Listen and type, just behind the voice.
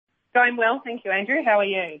Going well, thank you, Andrew. How are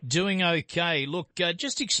you? Doing okay. Look,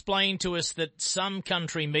 just explain to us that some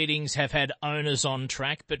country meetings have had owners on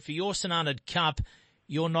track, but for your St Arnaud Cup,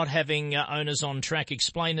 you're not having owners on track.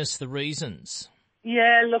 Explain us the reasons.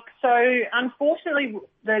 Yeah, look, so unfortunately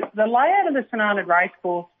the layout of the St Arnaud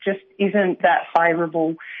racecourse just isn't that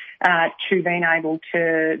favourable to being able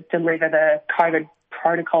to deliver the COVID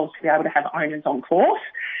protocols to be able to have owners on course.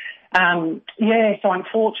 So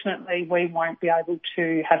unfortunately we won't be able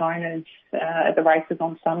to have owners at the races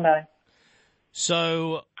on Sunday.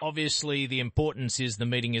 So obviously the importance is the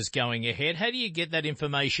meeting is going ahead. How do you get that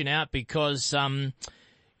information out? Because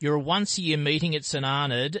you're a once-a-year meeting at St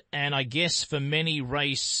Arnaud, and I guess for many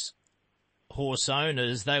race horse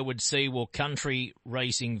owners, they would see, well, country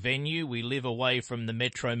racing venue, we live away from the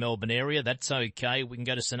metro Melbourne area, that's okay, we can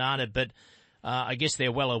go to St Arnaud, but I guess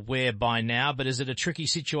they're well aware by now, but is it a tricky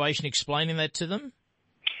situation explaining that to them?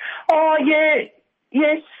 Oh, yeah,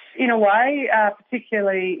 yes, in a way,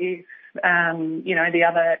 particularly if, the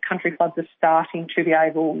other country clubs are starting to be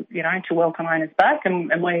able, to welcome owners back,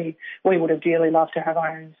 and we would have dearly loved to have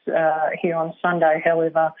owners here on Sunday.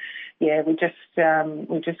 However, we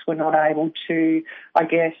just were not able to, I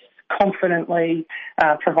guess, confidently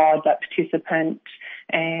provide that participant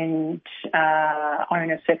and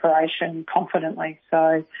owner separation confidently.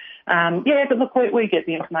 So, but look, we get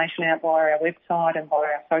the information out via our website and via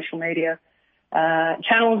our social media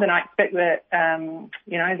channels, and I expect that,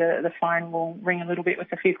 the phone will ring a little bit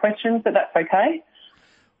with a few questions, but that's okay.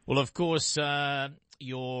 Well, of course,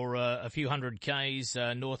 you're a few hundred Ks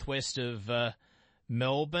northwest of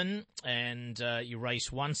Melbourne, and you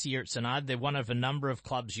race once a year at St Arnaud. They're one of a number of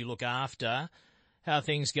clubs you look after. How are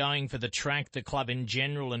things going for the track, the club in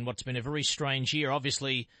general, and what's been a very strange year?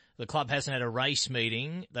 Obviously, the club hasn't had a race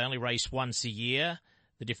meeting. They only race once a year.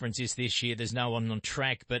 The difference is this year there's no one on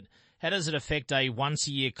track, but how does it affect a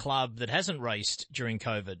once-a-year club that hasn't raced during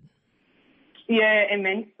COVID? Yeah,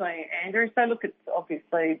 immensely, Andrew. So look, it's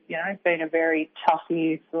obviously, been a very tough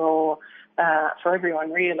year for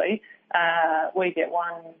everyone, really. We get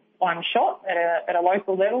one shot at a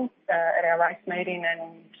local level at our race meeting,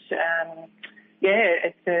 and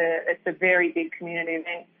it's a very big community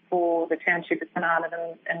event for the township of St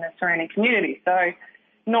Arnaud and the surrounding community. So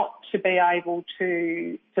not to be able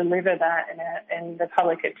to deliver that and the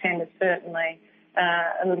public attend is certainly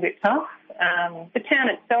a little bit tough. The town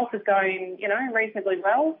itself is going, reasonably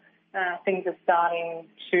well. Things are starting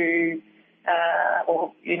to,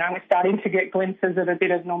 we're starting to get glimpses of a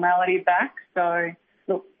bit of normality back. So,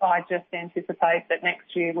 look, I just anticipate that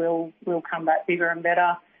next year we'll come back bigger and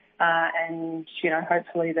better, and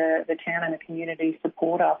hopefully the town and the community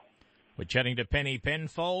support us. We're chatting to Penny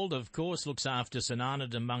Penfold, of course, looks after St Arnaud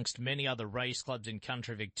amongst many other race clubs in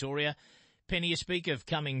country Victoria. Penny, you speak of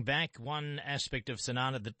coming back. One aspect of St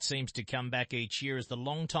Arnaud that seems to come back each year is the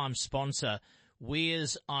long-time sponsor.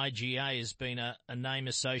 Wears IGA has been a name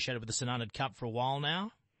associated with the St Arnaud Cup for a while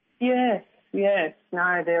now. Yes.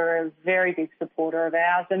 No, they're a very big supporter of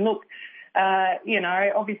ours. And look,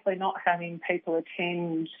 obviously not having people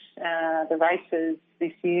attend the races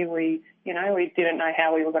this year, we didn't know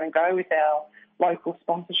how we were going to go with our local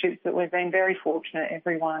sponsorships, but we've been very fortunate.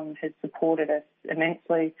 Everyone has supported us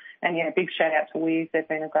immensely. And, big shout out to Wears. They've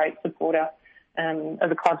been a great supporter of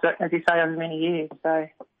the club, as you say, over many years. So.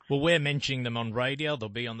 Well, we're mentioning them on radio. They'll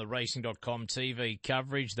be on the racing.com TV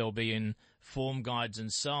coverage. They'll be in form guides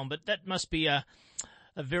and so on. But that must be a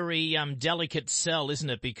very delicate sell, isn't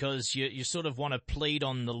it? Because you sort of want to plead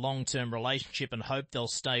on the long-term relationship and hope they'll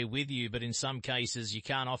stay with you. But in some cases, you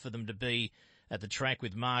can't offer them to be at the track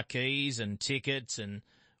with marquees and tickets and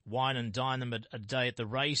wine and dine them a day at the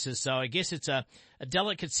races. So I guess it's a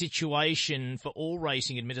delicate situation for all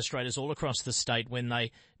racing administrators all across the state when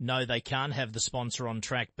they know they can't have the sponsor on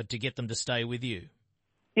track, but to get them to stay with you.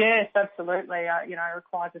 Yes, absolutely. It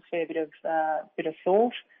requires a fair bit of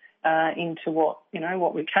thought into what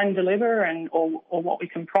we can deliver and or what we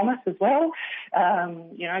can promise as well,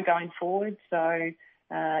 going forward. So,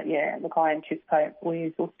 look, I anticipate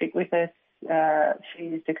we will stick with us for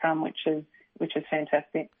years to come, which is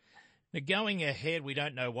fantastic. Now, going ahead, we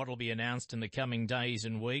don't know what will be announced in the coming days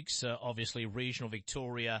and weeks. Obviously, regional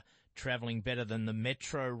Victoria travelling better than the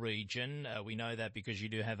metro region. We know that because you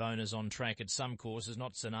do have owners on track at some courses,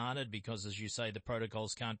 not St Arnaud, because, as you say, the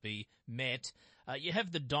protocols can't be met. You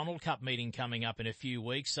have the Donald Cup meeting coming up in a few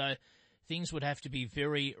weeks, so things would have to be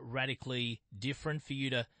very radically different for you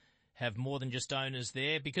to have more than just owners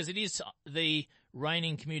there, because it is the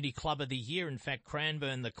reigning Community Club of the Year. In fact,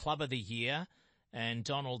 Cranbourne, the Club of the Year, and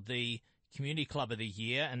Donald, the Community Club of the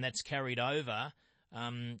Year, and that's carried over.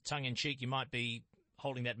 Tongue-in-cheek, you might be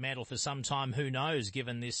holding that mantle for some time. Who knows,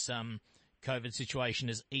 given this COVID situation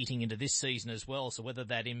is eating into this season as well. So whether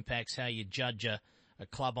that impacts how you judge a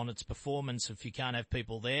club on its performance if you can't have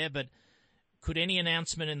people there. But could any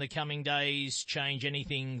announcement in the coming days change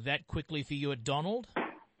anything that quickly for you at Donald?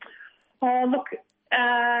 Look,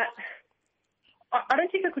 I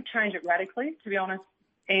don't think it could change it radically, to be honest,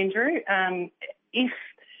 Andrew.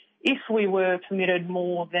 If we were permitted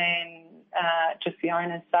more than just the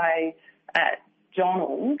owners say at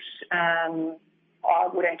Donald, I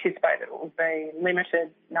would anticipate that it would be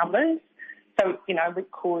limited numbers. So, we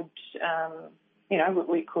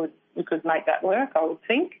could, we could make that work, I would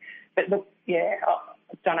think. But look, I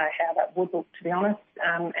don't know how that would look, to be honest,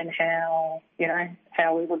 and how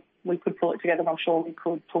we could pull it together. I'm sure we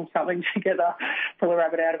could pull something together, pull a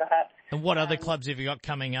rabbit out of a hat. And what other clubs have you got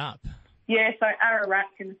coming up? Yeah, so Ararat's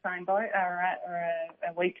in the same boat. Ararat are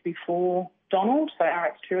a week before Donald, so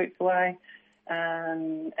Ararat's 2 weeks away,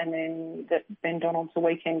 and then Donald's the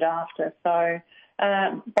weekend after. So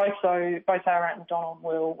both Ararat and Donald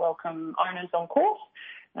will welcome owners on course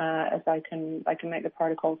as they can meet the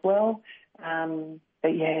protocols well.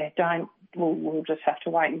 But yeah, we'll just have to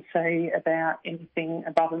wait and see about anything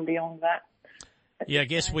above and beyond that. Yeah, I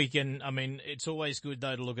guess we can. I mean, it's always good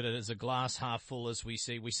though to look at it as a glass half full, as we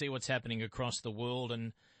see what's happening across the world.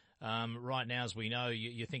 And right now, as we know,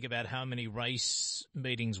 you think about how many race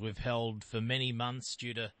meetings we've held for many months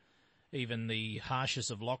due to even the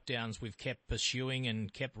harshest of lockdowns. We've kept pursuing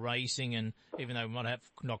and kept racing, and even though we might have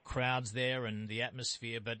not crowds there and the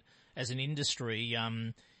atmosphere, but as an industry,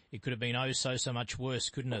 it could have been so much worse,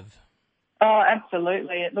 couldn't have? Oh,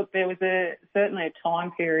 absolutely. Look, there was certainly a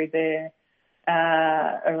time period there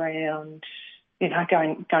around,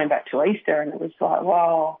 going back to Easter, and it was like,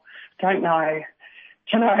 well, don't know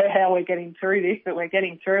how we're getting through this, but we're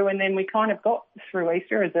getting through. And then we kind of got through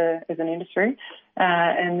Easter as an industry,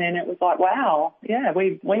 and then it was like, wow, yeah,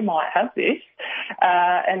 we might have this,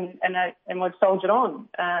 and we've soldiered on,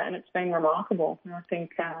 and it's been remarkable. And I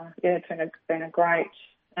think, it's been a great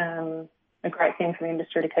thing for the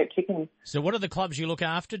industry to keep kicking. So what are the clubs you look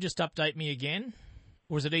after? Just update me again.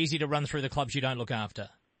 Or is it easy to run through the clubs you don't look after?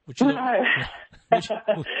 No.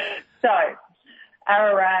 So,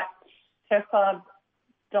 Ararat, Turf Club,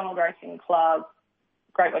 Donald Racing Club,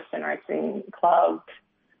 Great Western Racing Club,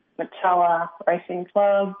 Matala Racing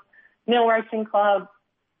Club, Nil Racing Club,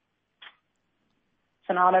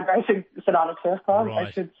 Sonata Turf Club, right,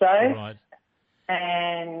 I should say, right,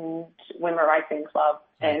 and Wimmera Racing Club,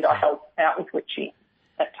 and I help out with Witchy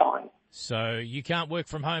at times. So you can't work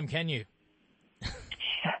from home, can you?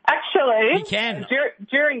 Actually, you can.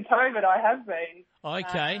 During COVID, I have been.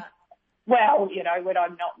 Okay. Well, when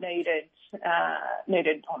I'm not needed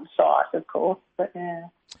on site, of course, but yeah.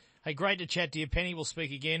 Hey, great to chat to you, Penny. We'll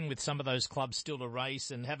speak again with some of those clubs still to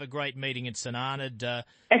race, and have a great meeting at St Arnaud.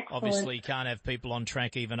 Obviously, can't have people on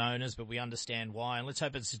track, even owners, but we understand why. And let's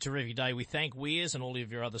hope it's a terrific day. We thank Weirs and all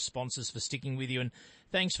of your other sponsors for sticking with you, and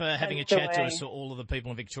thanks for having a chat to us, so all of the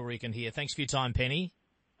people in Victoria can hear. Thanks for your time, Penny.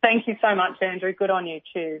 Thank you so much, Andrew. Good on you.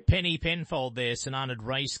 Cheers. Penny Penfold there, St Arnaud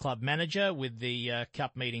Race Club manager, with the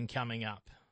Cup meeting coming up.